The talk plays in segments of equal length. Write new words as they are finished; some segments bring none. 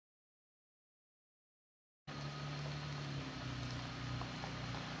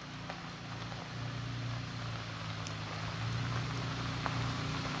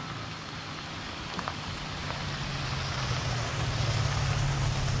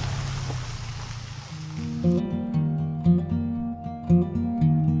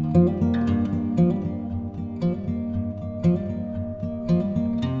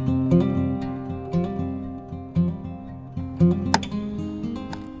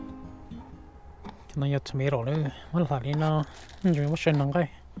nó giờ tomato nữa mất là đi nó chúng nó sinh năng cái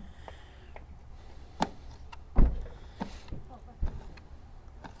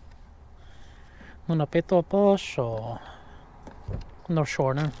nó bé to bó sổ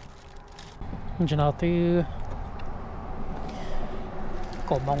northshore nữa chúng nó từ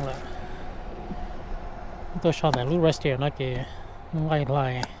cổ mông lại tôi cho để lúc rest nó kì ngay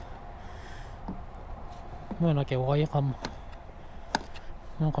lại mới nó kì quay không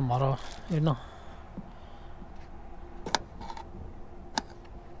nó còn mở ra đến nó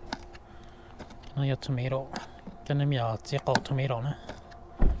nó giờ tomato cái này giờ chỉ có tomato nữa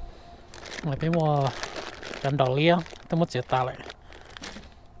lại bé mua cái đào lia tôi muốn chế ta lại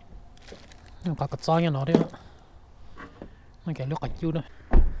nó có cái chai nó đấy nó cái lúc cái chú nữa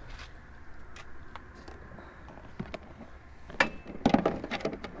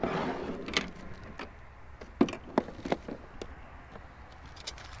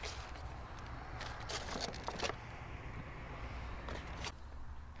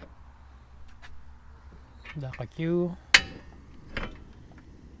đã cái chú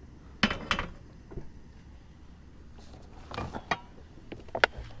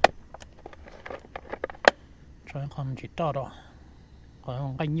cho không chỉ to đâu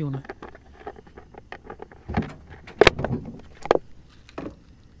còn cái nhiều nữa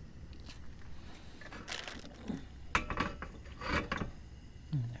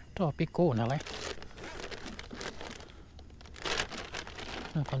cho pico nào lấy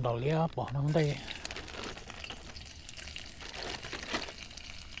còn đào lia bỏ nó đây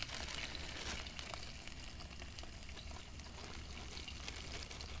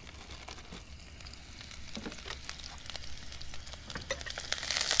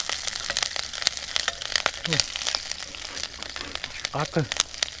cá cơ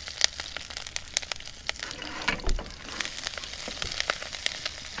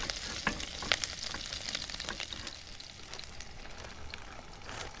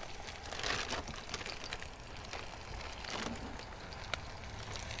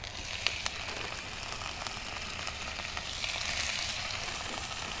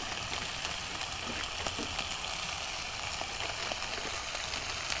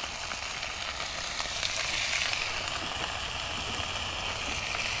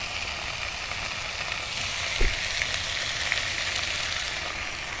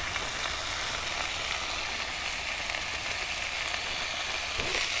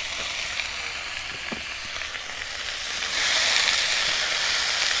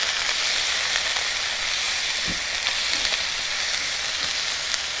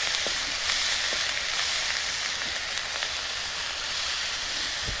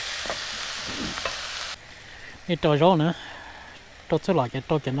đi trôi rô nữa trôi xuất lại cái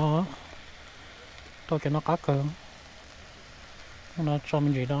trôi cái nó cá cơ nó cho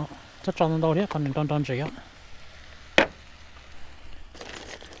mình gì đó chắc cho nó đâu đấy còn đừng đòn gì á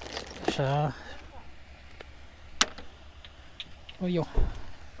sẽ ôi dồi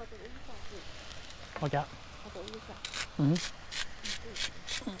ôi dạ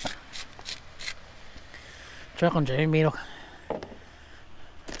chắc còn dễ mi đâu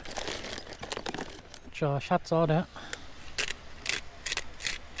cho sát gió đó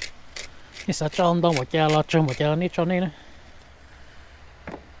นี่sẽ cho ông đông một cha lo trồng một cha ní cho ní nữa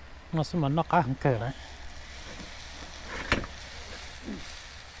nó sẽ mình nó cá hàng cờ đấy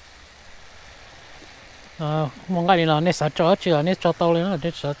mong cái gì là ní sẽ cho chỉ là ní cho tao lên nó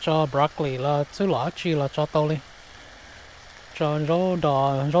sẽ cho broccoli là thứ lỏ chỉ là cho tao lên cho rau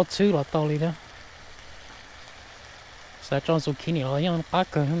đỏ rau thứ là tao lên đó sẽ cho zucchini là những cá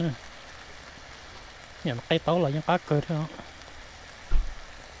cờ nữa nhà nó cây táo là những cá cờ thôi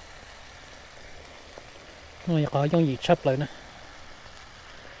nó có dùng gì chấp lại nữa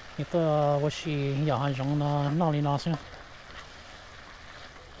thì tôi chỉ giờ hai giống nó đi nó xem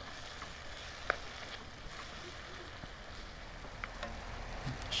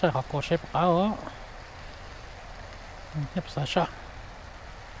sẽ học có sẽ bảo á nhấp sao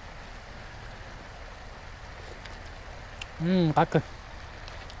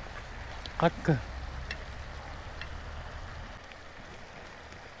cá cờ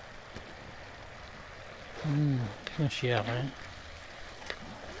nó xìa đấy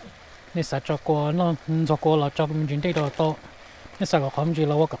nên sẽ cho cô nó cho cô là cho mình chính đây đồ to nên sẽ có không gì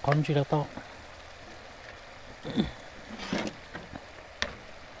là có không gì là to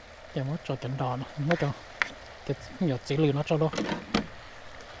để mất cho cảnh đỏ nó mất cho cái nhiều chỉ lì nó cho đâu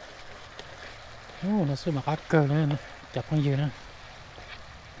nó xưa mà cá cờ nữa chặt con gì nữa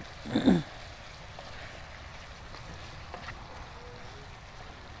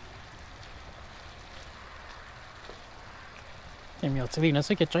em nhiều thứ nó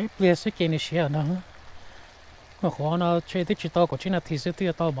sẽ cái trái bia sẽ cái này xia nó mà khó nó chơi thích chỉ tao của chính là thì sẽ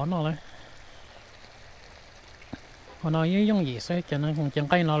tiêu tao bán nó lại họ nói những giống gì sẽ cho nó chẳng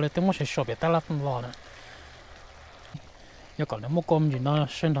cái nó lại tôi muốn sẽ sửa biệt ta lát vào nữa giờ còn nó mua cơm gì nó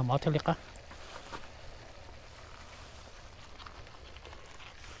xuyên đầu máu theo liệt á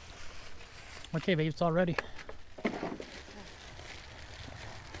okay babe it's all ready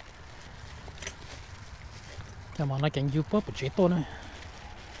mà nó chẳng giúp bớt chế tô này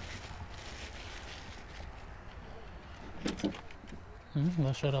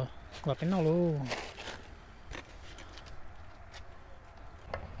nó sẽ rồi và cái nào luôn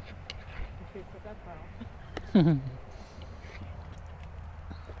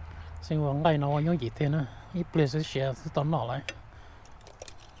sinh hoạt ngày nào những gì thế nữa ít place sẽ tóm nó lại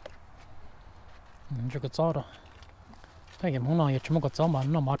cho cái chó đó cái hôm nay chỉ một cái chó mà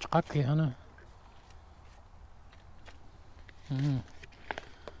nó mà chắc kia nữa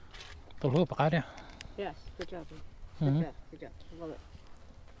tôi lúa bạc đấy. Yes, good job. Good job. Good job. I love it.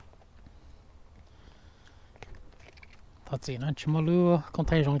 Thật sự nó chỉ mà lúa con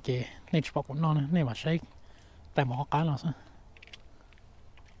thấy trong kì nên chỉ bọc của nó nên mà shake tại mà cá nó sao?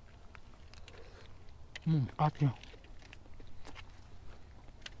 Cá kìa.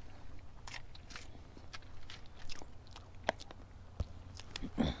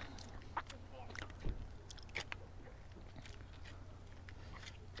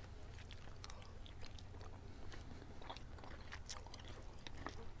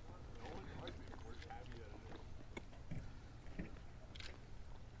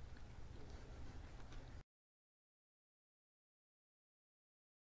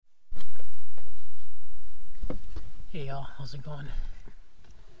 Hey y'all, how's it going?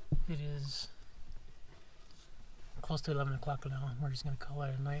 It is close to 11 o'clock now. We're just gonna call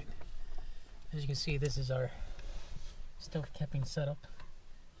it a night. As you can see, this is our stove camping setup.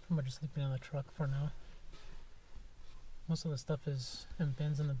 We're just sleeping in the truck for now. Most of the stuff is in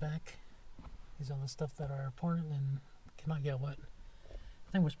bins in the back. These are the stuff that are important and cannot get wet.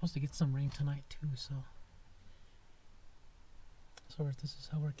 I think we're supposed to get some rain tonight too, so this is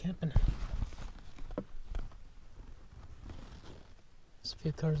how we're camping. There's a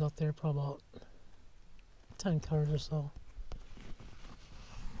few cars out there, probably about 10 cars or so.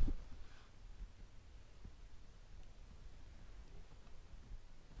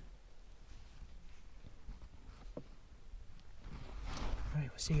 Alright,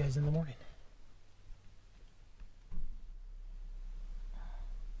 we'll see you guys in the morning.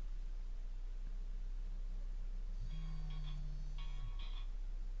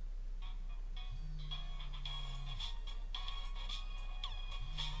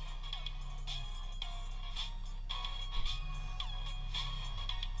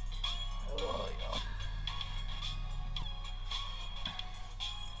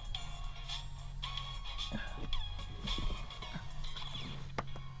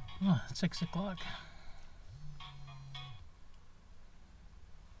 Oh, it's 6 o'clock.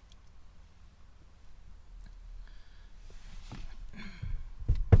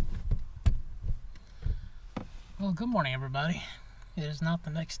 Well, good morning, everybody. It is now the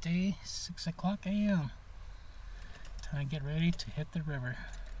next day, 6 o'clock a.m. Time to get ready to hit the river.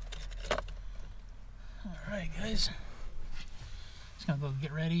 Alright, guys. Just gonna go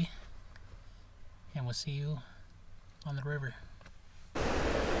get ready, and we'll see you on the river.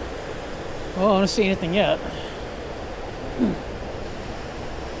 Well, I don't see anything yet.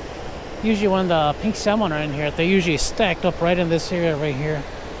 Usually when the pink salmon are in here, they're usually stacked up right in this area right here.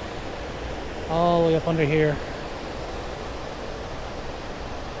 All the way up under here.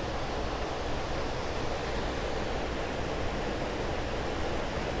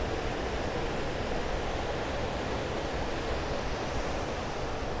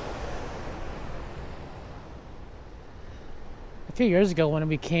 A few years ago when it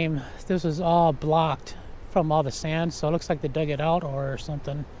became, this was all blocked from all the sand, so it looks like they dug it out or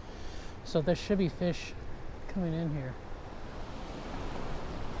something. So there should be fish coming in here.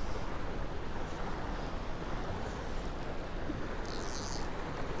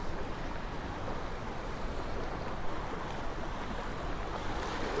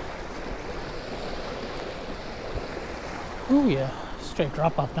 Oh yeah, straight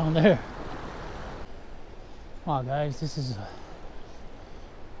drop off down there. Wow guys, this is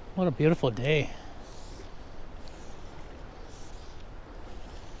what a beautiful day.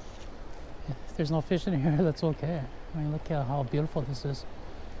 If there's no fish in here, that's okay. I mean, look at how beautiful this is.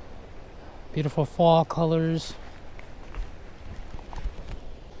 Beautiful fall colors.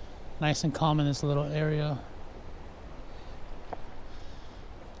 Nice and calm in this little area.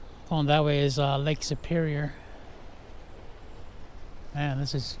 Going that way is Lake Superior. Man,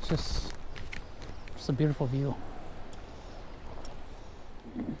 this is just a beautiful view.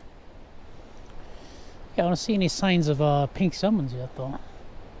 Yeah, I don't see any signs of pink salmons yet, though.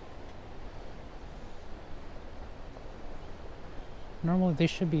 Normally they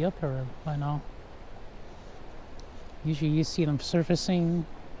should be up here by now. Usually you see them surfacing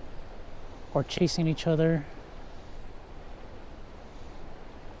or chasing each other.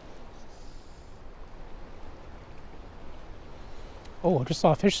 Oh, I just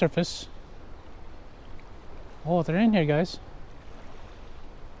saw a fish surface. Oh, they're in here, guys.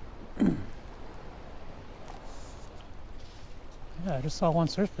 Yeah, I just saw one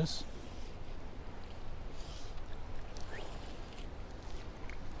surface.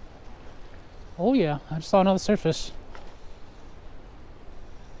 Oh yeah, I just saw another surface.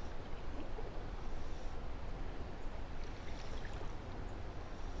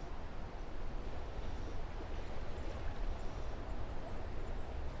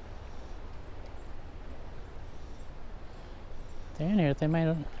 They're in here. They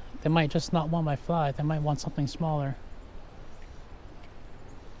might just not want my fly. They might want something smaller.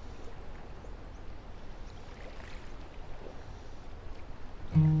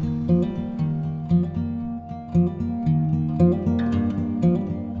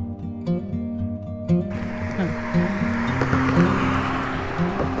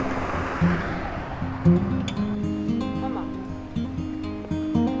 Come on.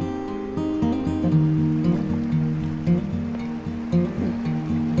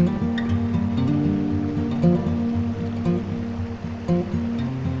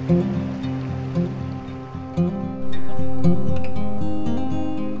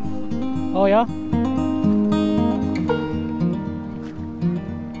 Oh yeah?